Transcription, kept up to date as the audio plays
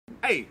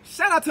Hey,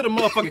 shout out to the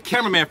motherfucking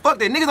cameraman. Fuck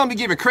that. Niggas don't be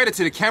giving credit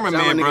to the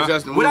cameraman, bro.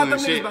 Without them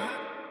niggas behind.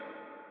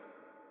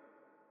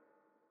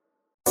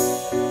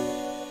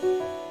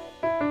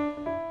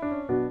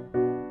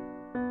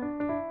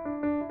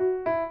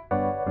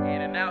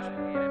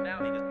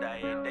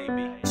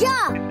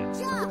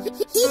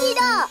 Heat it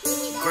up.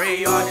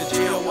 Graveyard and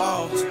jail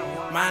walls.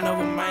 Mind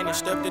over mind,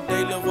 step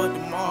today, live up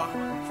tomorrow.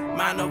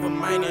 Mind over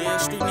mind,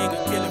 street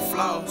nigga killing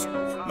flaws.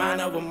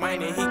 Mind over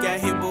mind, he got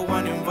hit but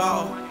one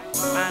involved.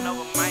 Mind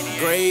over mind,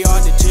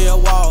 graveyard and jail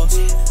walls.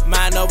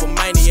 Mind over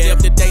mind, step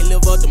today,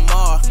 live up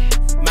tomorrow.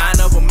 Mind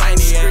over mind,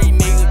 street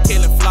nigga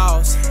killing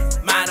flaws.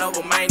 Mind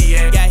over mind,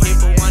 got hit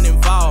but one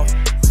involved.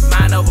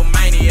 Mind over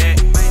mind,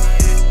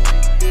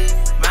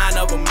 mind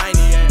over mind.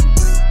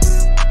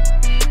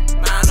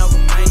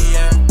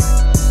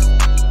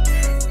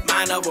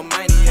 Mind over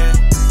maniac.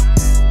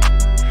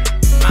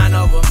 Mind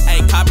over.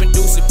 Ayy, coppin'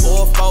 deuces,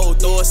 pour a fold,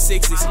 throw a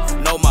sixes.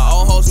 Know my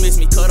old hoes miss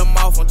me, cut them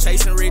off, I'm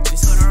chasing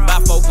riches. Buy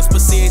focus,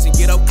 precision,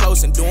 get up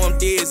close and do them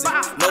dizzy.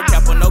 No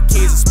cap on no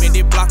kids, spend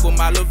it block with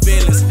my little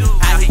villains.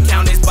 How he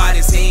count his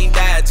bodies, he ain't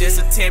died, just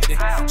attempting.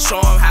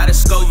 Show him how to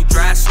score, you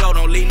drive slow,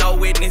 don't leave no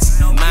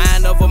witness.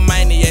 Mind over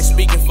maniac,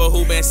 speaking for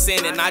who been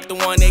sinning. Not the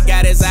one that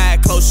got his eye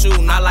close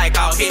shooting, not like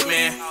all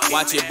hitman.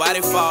 Watch your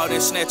body fall,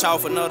 then snatch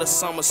off another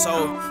summer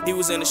soul. He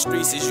was in the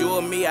streets, it's you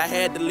or me, I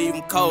had to leave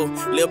him cold.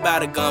 Live by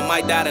the gun,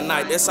 might die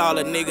tonight, that's all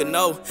a nigga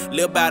know.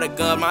 Live by the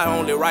gun, my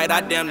only right,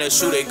 I damn near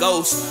shoot a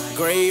ghost.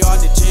 Graveyard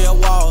to jail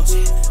walls,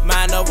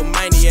 mind over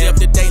maniac. Step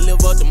today,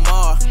 live up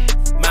tomorrow.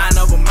 Mind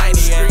over maniac,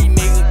 street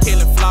nigga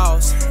killing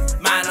flaws.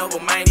 Mind over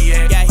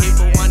maniac, got hit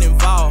for one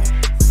involved.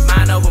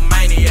 Mind over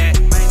maniac.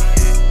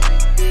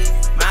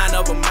 Mind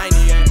over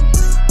maniac.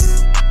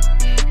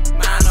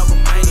 Mind over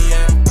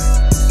maniac.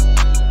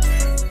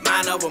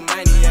 Mind over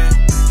maniac.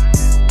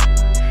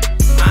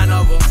 Mind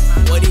over.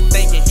 What he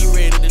thinking? He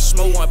ready to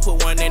smoke one,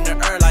 put one in the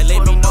air. Like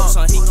let me know,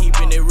 son. He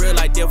keeping it real,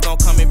 like death gon'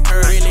 come in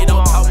purr. Really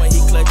don't talk, but he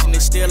clutching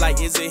it still. Like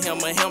is it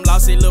him or him?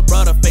 Lost his little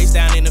brother, face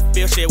down in the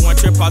field. Shit, one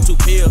trip off 2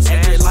 pills.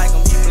 Act just like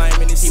him, he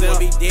blaming himself.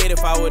 He would be dead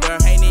if I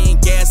would've. Ain't even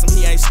gas him.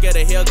 He ain't scared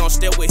of hell. Gon'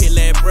 step with his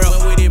last breath.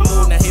 Went with it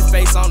move, now his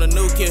face on the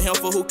new. Kill him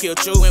for who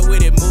killed you. Went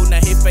with it move,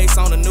 now his face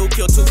on the new.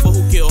 Kill 2 for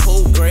who killed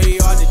who.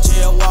 Graveyard to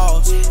jail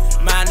walls.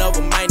 Mind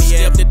over